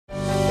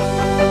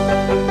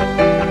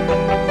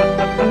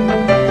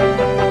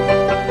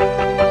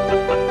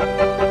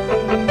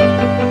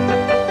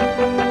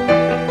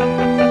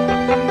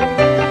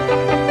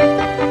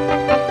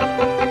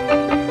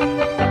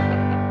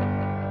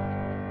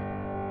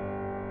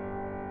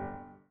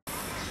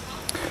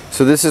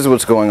So this is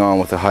what's going on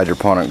with the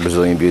hydroponic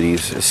Brazilian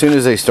beauties. As soon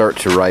as they start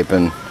to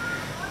ripen,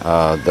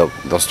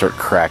 they'll start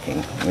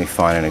cracking. Let me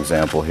find an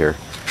example here.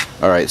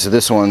 Alright, so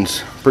this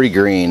one's pretty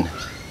green,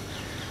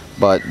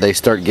 but they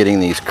start getting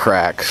these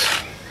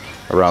cracks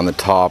around the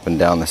top and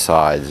down the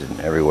sides and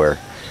everywhere.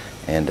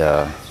 And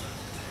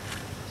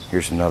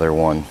here's another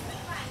one,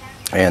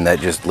 and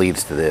that just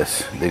leads to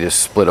this. They just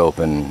split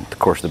open. Of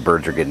course the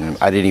birds are getting them.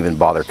 I didn't even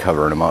bother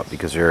covering them up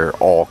because they're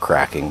all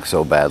cracking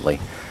so badly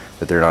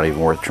that they're not even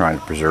worth trying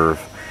to preserve.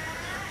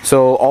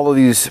 So all of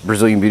these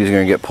Brazilian beauties are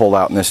going to get pulled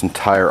out, and this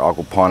entire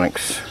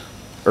aquaponics,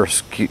 or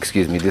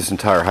excuse me, this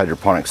entire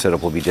hydroponic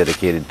setup will be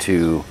dedicated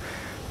to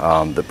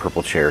the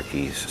purple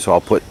Cherokees. So I'll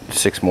put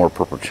 6 more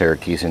purple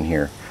Cherokees in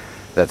here.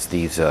 That's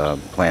these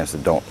plants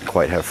that don't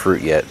quite have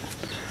fruit yet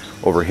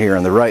over here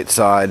on the right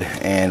side,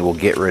 and we'll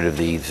get rid of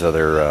these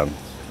other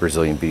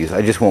Brazilian beauties.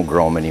 I just won't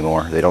grow them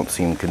anymore. They don't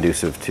seem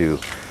conducive to,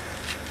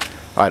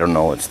 I don't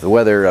know, it's the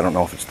weather, I don't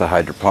know if it's the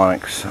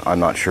hydroponics, I'm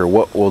not sure.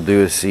 What we'll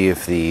do is see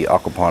if the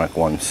aquaponic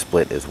ones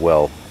split as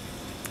well,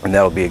 and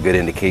that'll be a good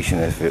indication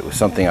if it was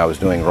something I was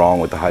doing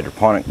wrong with the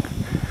hydroponic,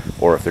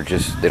 or if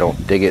they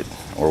don't dig it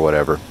or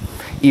whatever.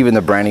 Even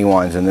the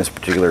brandywines in this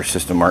particular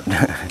system aren't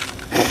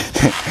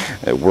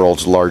the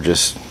world's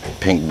largest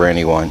pink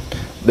brandywine.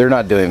 They're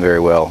not doing very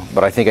well,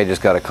 but I think I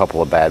just got a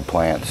couple of bad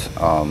plants.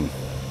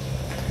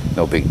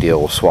 No big deal,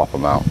 we'll swap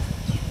them out.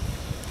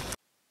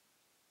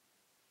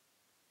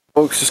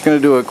 Folks, just going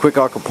to do a quick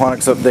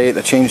aquaponics update.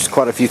 I changed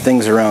quite a few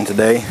things around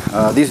today.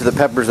 These are the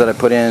peppers that I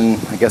put in,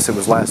 I guess it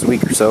was last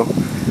week or so.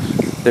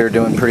 They're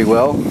doing pretty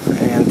well,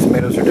 and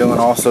tomatoes are doing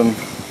awesome.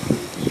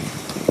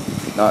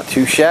 Not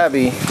too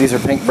shabby. These are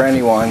pink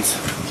brandywines,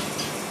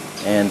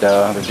 and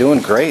they're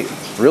doing great,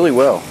 really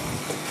well.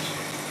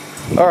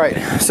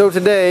 Alright, so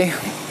today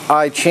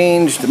I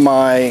changed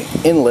my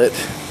inlet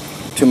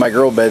to my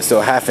grow beds to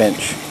a 1/2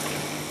 inch,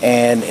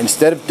 and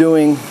instead of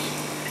doing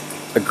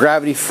a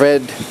gravity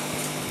fed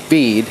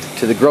feed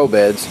to the grow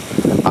beds,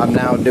 I'm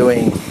now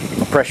doing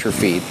a pressure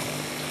feed.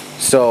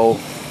 So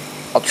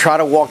I'll try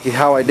to walk you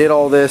how I did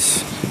all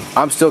this.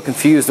 I'm still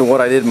confused on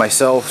what I did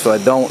myself, so I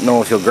don't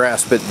know if you'll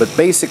grasp it, but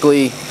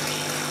basically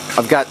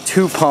I've got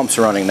 2 pumps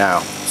running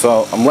now,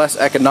 so I'm less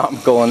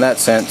economical in that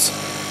sense.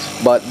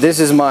 But this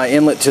is my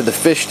inlet to the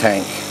fish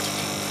tank.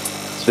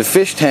 The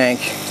fish tank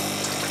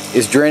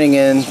is draining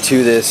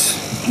into this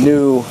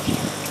new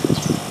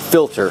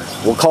filter.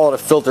 We'll call it a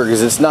filter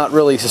because it's not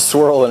really a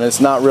swirl and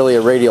it's not really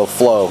a radial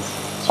flow.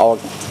 I'll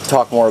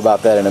talk more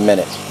about that in a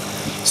minute.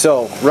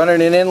 So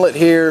running an inlet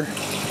here,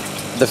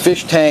 the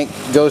fish tank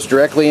goes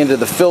directly into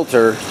the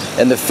filter,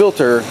 and the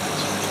filter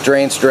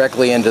drains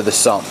directly into the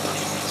sump.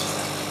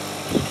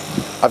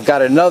 I've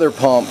got another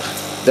pump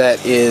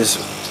that is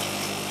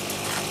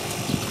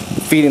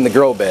feeding the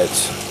grow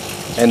beds,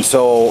 and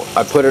so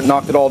I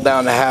knocked it all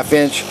down to 1/2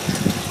 inch.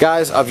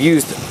 Guys,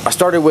 I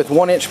started with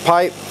 1 inch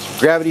pipe,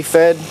 gravity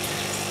fed.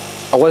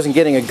 I wasn't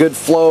getting a good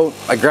flow.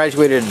 I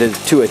graduated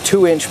to a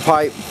 2 inch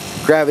pipe,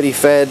 gravity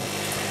fed,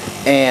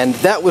 and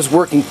that was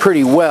working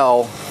pretty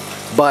well,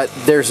 but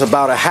there's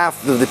about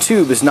 1/2 of the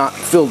tube is not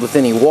filled with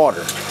any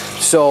water.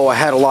 So I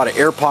had a lot of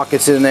air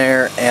pockets in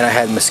there, and I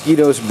had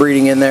mosquitoes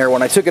breeding in there.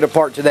 When I took it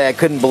apart today, I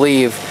couldn't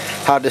believe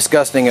how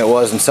disgusting it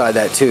was inside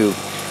that tube.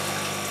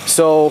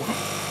 So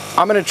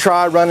I'm going to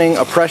try running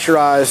a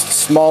pressurized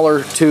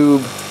smaller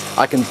tube.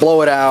 I can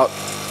blow it out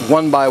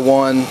one by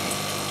one,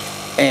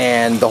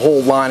 and the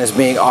whole line is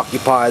being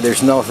occupied.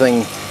 There's no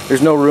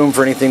room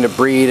for anything to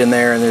breed in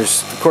there, and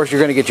of course you're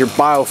going to get your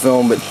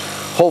biofilm, but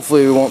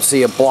hopefully we won't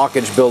see a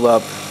blockage build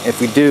up. If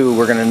we do,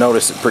 we're going to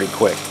notice it pretty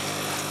quick.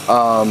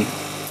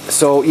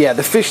 So yeah,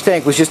 the fish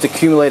tank was just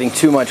accumulating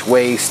too much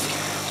waste.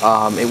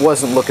 It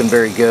wasn't looking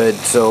very good,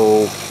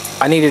 so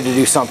I needed to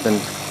do something.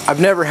 I've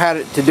never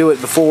had to do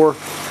it before,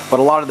 but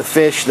a lot of the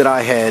fish that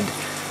I had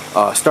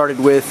started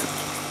with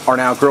are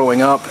now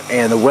growing up,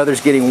 and the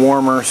weather's getting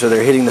warmer, so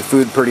they're hitting the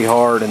food pretty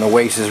hard, and the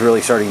waste is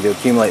really starting to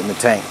accumulate in the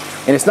tank.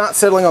 And it's not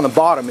settling on the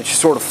bottom, it's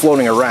just sort of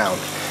floating around.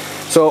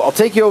 So I'll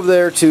take you over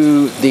there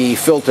to the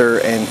filter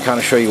and kind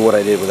of show you what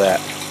I did with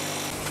that.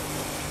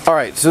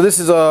 Alright, so this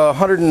is a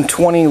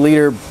 120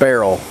 liter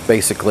barrel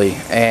basically,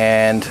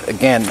 and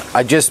again,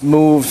 I just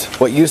moved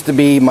what used to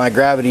be my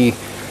gravity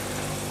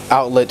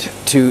outlet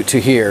to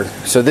here.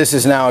 So this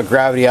is now a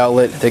gravity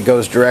outlet that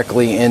goes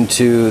directly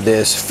into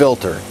this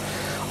filter.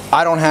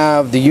 I don't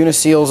have the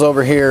uniseals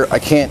over here. I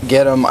can't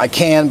get them. I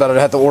can, but I'd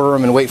have to order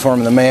them and wait for them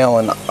in the mail,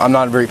 and I'm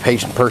not a very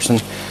patient person.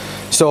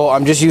 So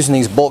I'm just using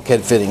these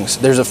bulkhead fittings.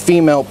 There's a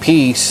female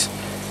piece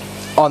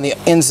on the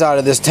inside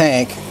of this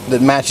tank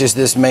that matches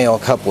this male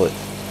couplet.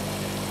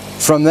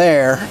 From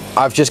there,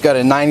 I've just got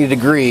a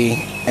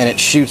 90-degree, and it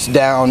shoots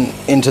down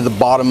into the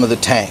bottom of the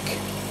tank.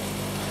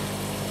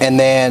 And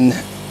then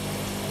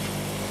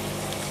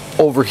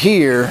over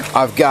here,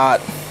 I've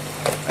got,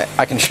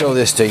 I can show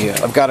this to you.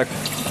 I've got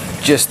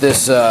just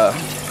this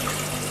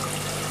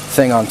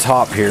thing on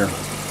top here.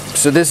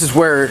 So this is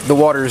where the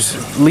water's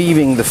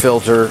leaving the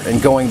filter and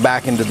going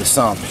back into the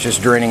sump. It's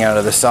just draining out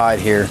of the side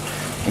here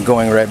and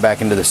going right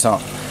back into the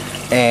sump.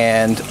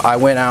 and I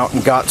went out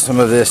and got some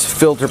of this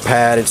filter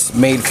pad. It's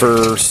made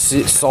for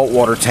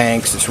saltwater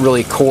tanks. It's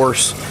really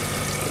coarse.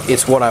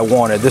 It's what I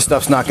wanted. This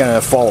stuff's not going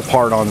to fall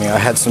apart on me. I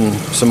had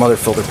some other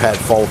filter pad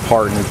fall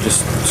apart and it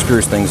just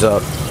screws things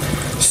up.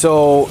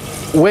 So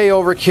way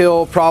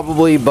overkill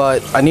probably,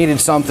 but I needed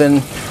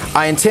something.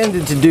 I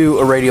intended to do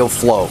a radial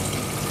flow,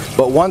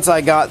 but once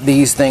I got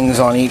these things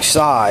on each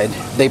side,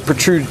 they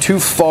protrude too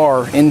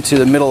far into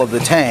the middle of the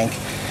tank,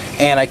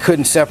 and I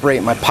couldn't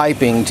separate my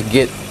piping to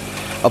get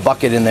a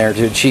bucket in there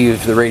to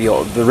achieve the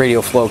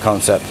radial flow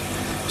concept.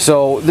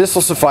 So this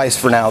will suffice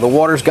for now. The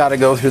water's got to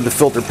go through the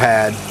filter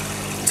pad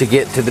to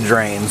get to the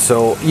drain.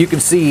 So you can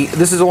see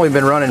this has only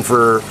been running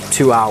for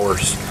 2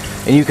 hours,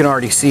 and you can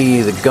already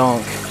see the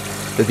gunk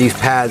that these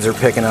pads are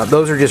picking up.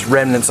 Those are just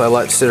remnants I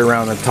let sit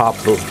around the top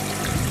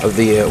of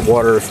the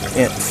water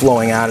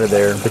flowing out of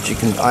there, but you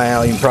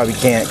probably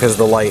can't because of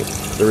the light,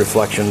 the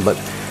reflection, but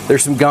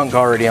there's some gunk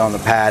already on the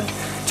pad.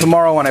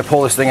 Tomorrow when I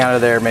pull this thing out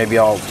of there, maybe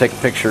I'll take a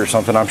picture or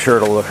something. I'm sure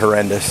it'll look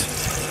horrendous.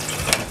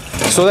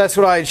 So that's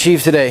what I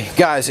achieved today.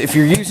 Guys, if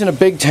you're using a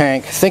big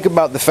tank, think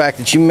about the fact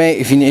that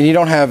if you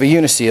don't have a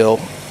uniseal,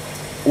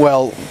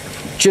 well,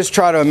 just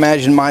try to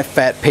imagine my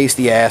fat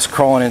pasty ass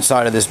crawling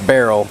inside of this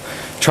barrel,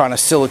 trying to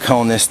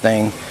silicone this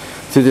thing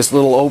through this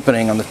little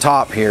opening on the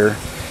top here,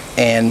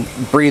 and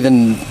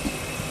breathing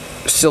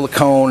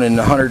silicone in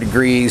 100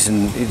 degrees,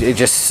 and it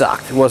just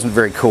sucked. It wasn't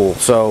very cool.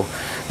 So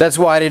that's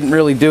why I didn't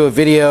really do a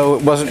video.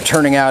 It wasn't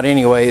turning out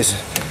anyways.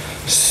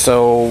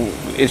 So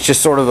it's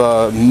just sort of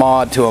a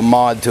mod to a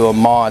mod to a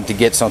mod to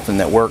get something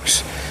that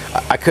works.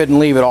 I couldn't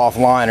leave it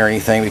offline or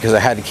anything because I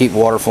had to keep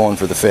water flowing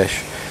for the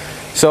fish.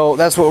 So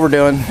that's what we're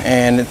doing,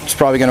 and it's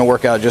probably going to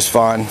work out just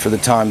fine for the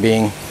time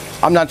being.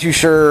 I'm not too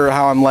sure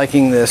how I'm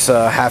liking this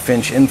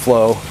half-inch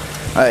inflow.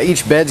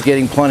 Each bed's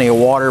getting plenty of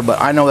water,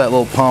 but I know that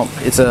little pump,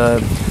 it's a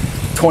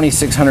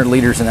 2,600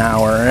 liters an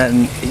hour,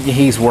 and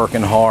he's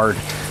working hard.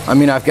 I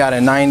mean, I've got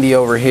a 90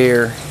 over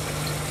here,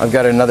 I've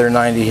got another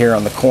 90 here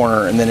on the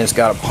corner, and then it's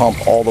got a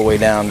pump all the way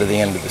down to the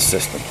end of the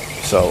system.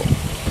 So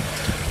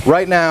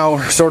right now,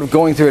 sort of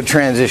going through a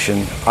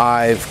transition.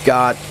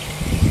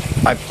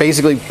 I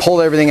basically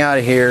pulled everything out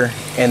of here,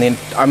 and then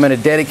I'm going to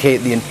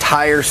dedicate the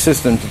entire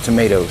system to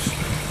tomatoes,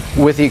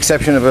 with the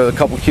exception of a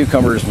couple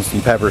cucumbers and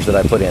some peppers that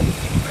I put in.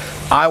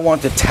 I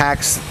want to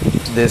tax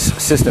this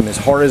system as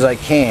hard as I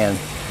can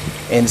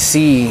and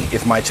see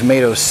if my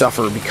tomatoes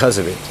suffer because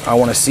of it. I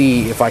want to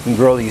see if I can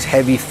grow these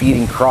heavy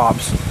feeding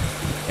crops,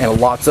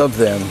 and lots of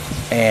them,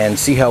 and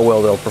see how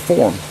well they'll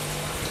perform.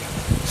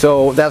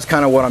 So that's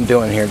kind of what I'm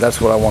doing here.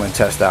 That's what I want to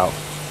test out.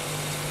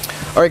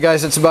 Alright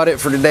guys, that's about it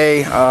for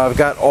today. I've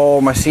got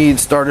all my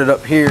seeds started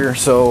up here,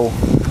 so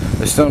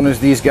as soon as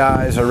these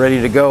guys are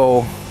ready to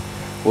go,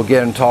 we'll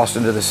get them tossed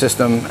into the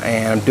system,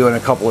 and I'm doing a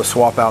couple of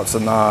swap outs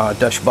on the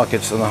Dutch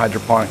buckets and the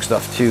hydroponic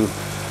stuff too.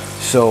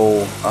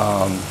 So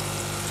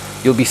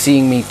you'll be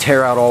seeing me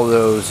tear out all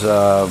those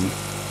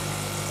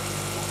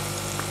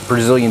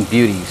Brazilian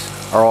beauties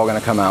are all going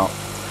to come out,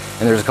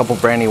 and there's a couple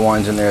brandy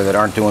ones in there that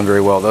aren't doing very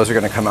well. Those are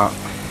going to come out,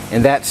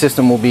 and that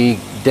system will be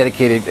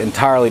dedicated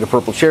entirely to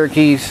purple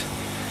Cherokees.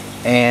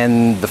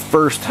 And the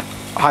first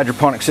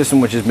hydroponic system,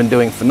 which has been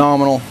doing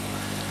phenomenal,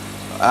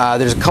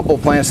 there's a couple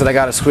of plants that I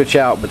got to switch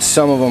out, but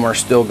some of them are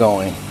still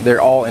going. They're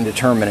all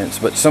indeterminates,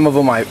 but some of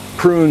them I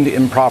pruned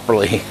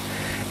improperly,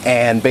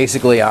 and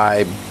basically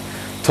I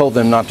told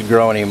them not to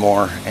grow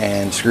anymore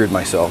and screwed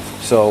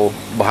myself. So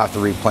we'll have to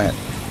replant,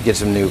 get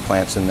some new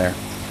plants in there.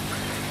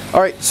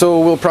 Alright,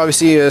 so we'll probably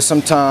see you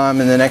sometime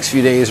in the next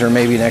few days, or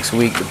maybe next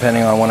week,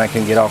 depending on when I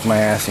can get off my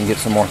ass and get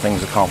some more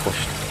things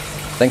accomplished.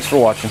 Thanks for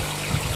watching.